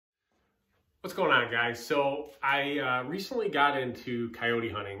What's going on, guys? So I recently got into coyote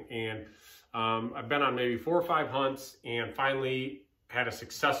hunting, and I've been on maybe 4 or 5 hunts, and finally had a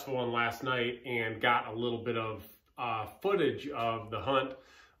successful one last night and got a little bit of footage of the hunt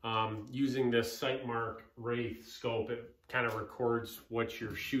using this Sightmark Wraith scope. It kind of records what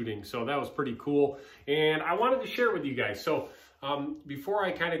you're shooting, so that was pretty cool, and I wanted to share it with you guys. So before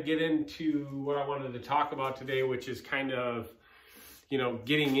I kind of get into what I wanted to talk about today, which is kind of, you know,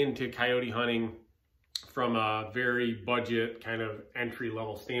 getting into coyote hunting from a very budget kind of entry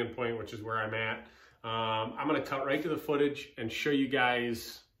level standpoint, which is where I'm at. I'm going to cut right to the footage and show you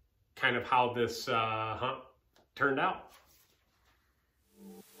guys kind of how this hunt turned out.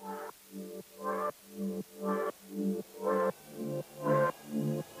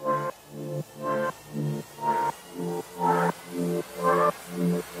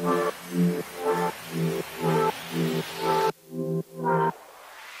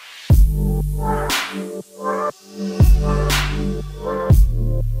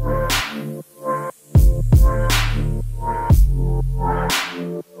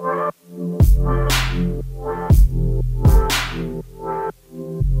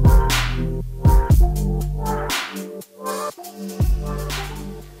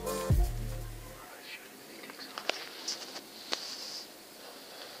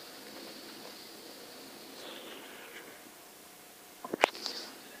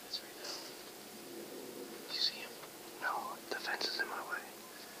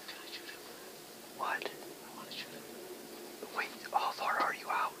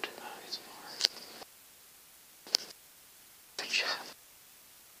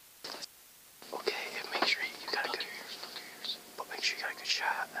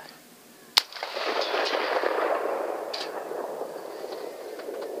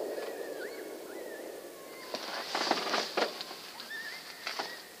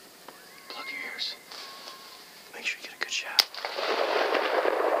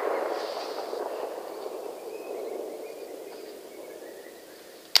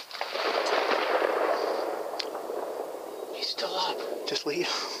 Still up. Just leave.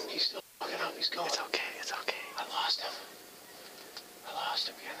 He's still looking up. He's going. It's okay. It's okay. I lost him. I lost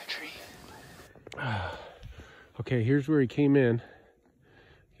him behind the tree. Okay, here's where he came in. You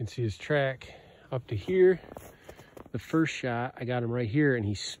can see his track up to here. The first shot, I got him right here, and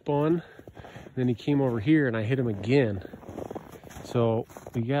he spun. Then he came over here, and I hit him again. So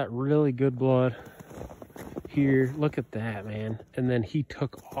we got really good blood here. Look at that, man. And then he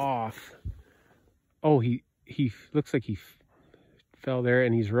took off. Oh, he looks like he fell there,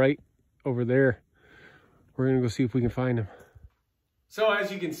 and he's right over there. We're gonna go see if we can find him. So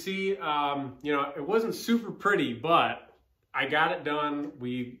as you can see, you know, it wasn't super pretty, but I got it done.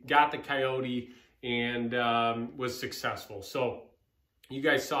 We got the coyote and was successful. So you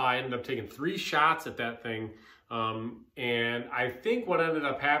guys saw I ended up taking 3 shots at that thing. And I think what ended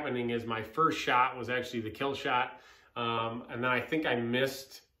up happening is my first shot was actually the kill shot. And then I think I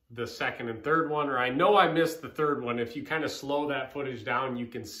missed the second and third one, or I know I missed the third one. If you kind of slow that footage down, you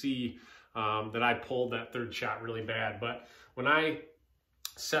can see that I pulled that third shot really bad. But when I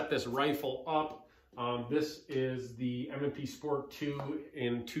set this rifle up, this is the M&P Sport 2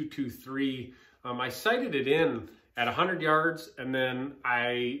 in 223. I sighted it in at 100 yards, and then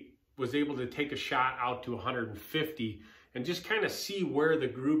I was able to take a shot out to 150 and just kind of see where the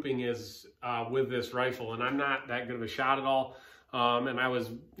grouping is with this rifle. And I'm not that good of a shot at all. And I was,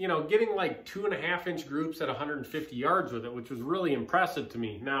 you know, getting like 2.5-inch groups at 150 yards with it, which was really impressive to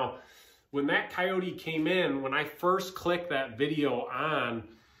me. Now, when that coyote came in, when I first clicked that video on,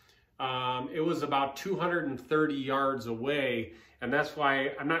 it was about 230 yards away. And that's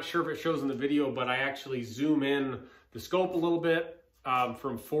why, I'm not sure if it shows in the video, but I actually zoom in the scope a little bit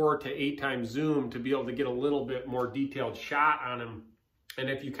from 4 to 8 times zoom to be able to get a little bit more detailed shot on him. And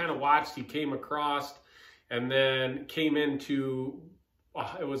if you kind of watched, he came across and then came into,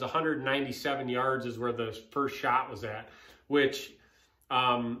 it was 197 yards is where the first shot was at, which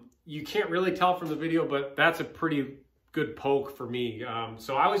you can't really tell from the video, but that's a pretty good poke for me.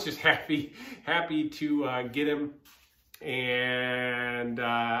 So I was just happy to get him. And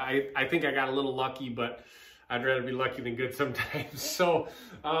I think I got a little lucky, but I'd rather be lucky than good sometimes. So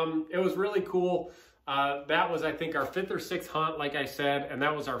it was really cool. That was, I think, our 5th or 6th hunt, like I said, and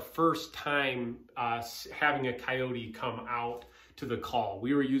that was our first time having a coyote come out to the call.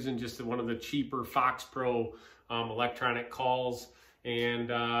 We were using just one of the cheaper Fox Pro electronic calls, and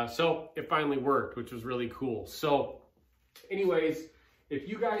so it finally worked, which was really cool. So anyways, if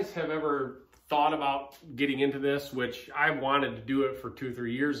you guys have ever thought about getting into this, which I've wanted to do it for 2 or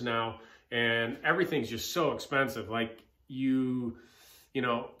 3 years now, and everything's just so expensive. Like you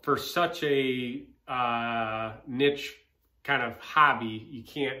know, for such a niche kind of hobby, you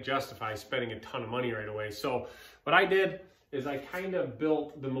can't justify spending a ton of money right away. So what I did is I kind of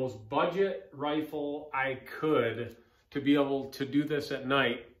built the most budget rifle I could to be able to do this at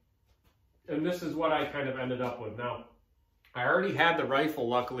night. And this is what I kind of ended up with. Now, I already had the rifle,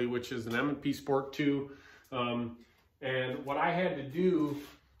 luckily, which is an M&P Sport 2. And what I had to do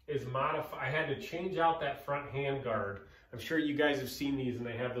is modify, I had to change out that front handguard. I'm sure you guys have seen these, and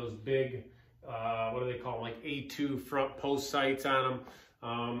they have those big, what do they call them, like A2 front post sights on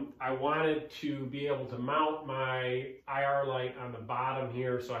them. I wanted to be able to mount my IR light on the bottom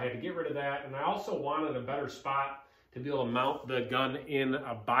here, so I had to get rid of that. And I also wanted a better spot to be able to mount the gun in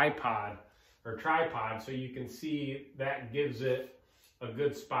a bipod or tripod, so you can see that gives it a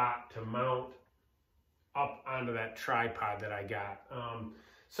good spot to mount up onto that tripod that I got.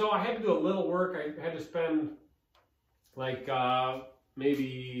 So I had to do a little work. I had to spend like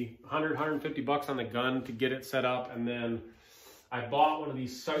maybe 100, 150 bucks on the gun to get it set up. And then I bought one of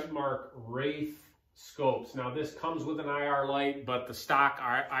these Sightmark Wraith scopes. Now this comes with an IR light, but the stock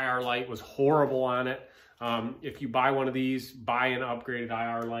IR light was horrible on it. If you buy one of these, buy an upgraded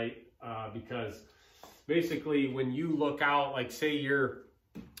IR light, because basically when you look out, like say you're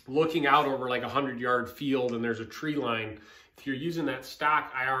looking out over like 100-yard field and there's a tree line, if you're using that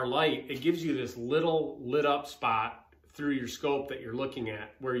stock IR light, it gives you this little lit up spot through your scope that you're looking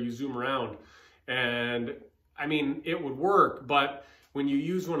at where you zoom around. And I mean, it would work, but when you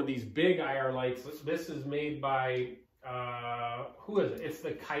use one of these big IR lights, this is made by, who is it? It's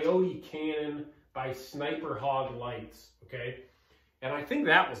the Coyote Cannon by Sniper Hog Lights, okay? And I think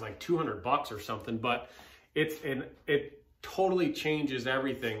that was like 200 bucks or something, but it totally changes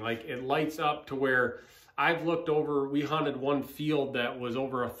everything. Like it lights up to where I've looked over, we hunted one field that was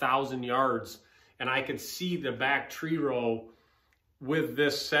over 1,000 yards, and I could see the back tree row with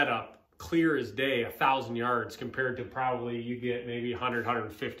this setup clear as day, 1,000 yards, compared to probably you get maybe 100,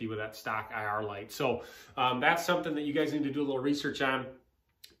 150 with that stock IR light. So that's something that you guys need to do a little research on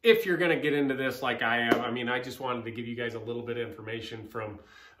if you're gonna get into this like I am. I mean, I just wanted to give you guys a little bit of information from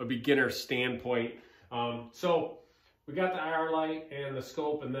a beginner standpoint. So we got the IR light and the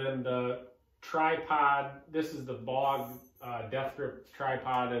scope, and then the tripod. This is the Bog Death Grip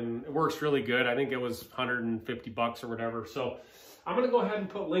tripod, and it works really good. I think it was 150 bucks or whatever. So I'm gonna go ahead and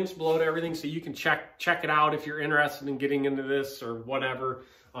put links below to everything so you can check it out if you're interested in getting into this or whatever.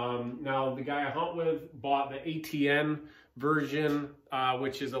 Now the guy I hunt with bought the ATN version,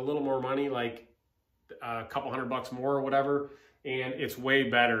 which is a little more money, like a couple $100 more or whatever, and it's way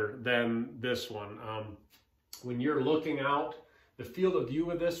better than this one. When you're looking out, the field of view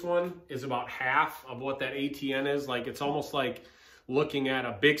with this one is about half of what that ATN is. Like it's almost like looking at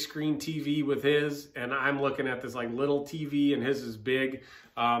a big screen TV with his, and I'm looking at this like little TV, and his is big.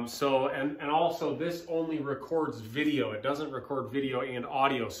 And also this only records video. It doesn't record video and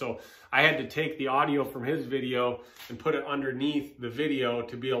audio. So I had to take the audio from his video and put it underneath the video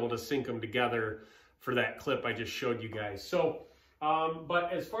to be able to sync them together for that clip I just showed you guys. So,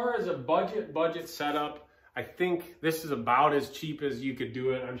 but as far as a budget setup, I think this is about as cheap as you could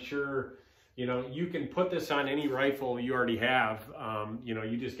do it. I'm sure, you know, you can put this on any rifle you already have. You know,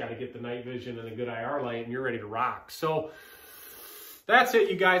 you just got to get the night vision and a good IR light, and you're ready to rock. So that's it,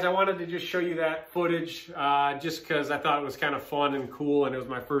 you guys. I wanted to just show you that footage just because I thought it was kind of fun and cool, and it was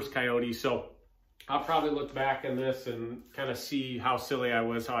my first Coyote. So I'll probably look back in this and kind of see how silly I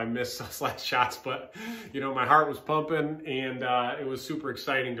was, how I missed those last shots. But, you know, my heart was pumping, and it was super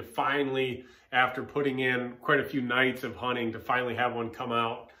exciting to finally, after putting in quite a few nights of hunting, to finally have one come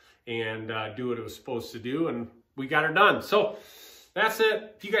out and do what it was supposed to do. And we got her done. So that's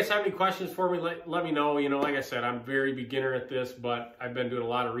it. If you guys have any questions for me, let me know. You know, like I said, I'm very beginner at this, but I've been doing a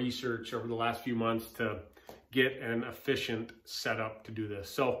lot of research over the last few months to get an efficient setup to do this.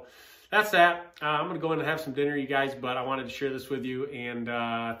 So that's that. I'm going to go in and have some dinner, you guys, but I wanted to share this with you, and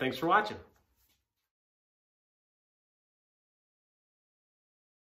thanks for watching.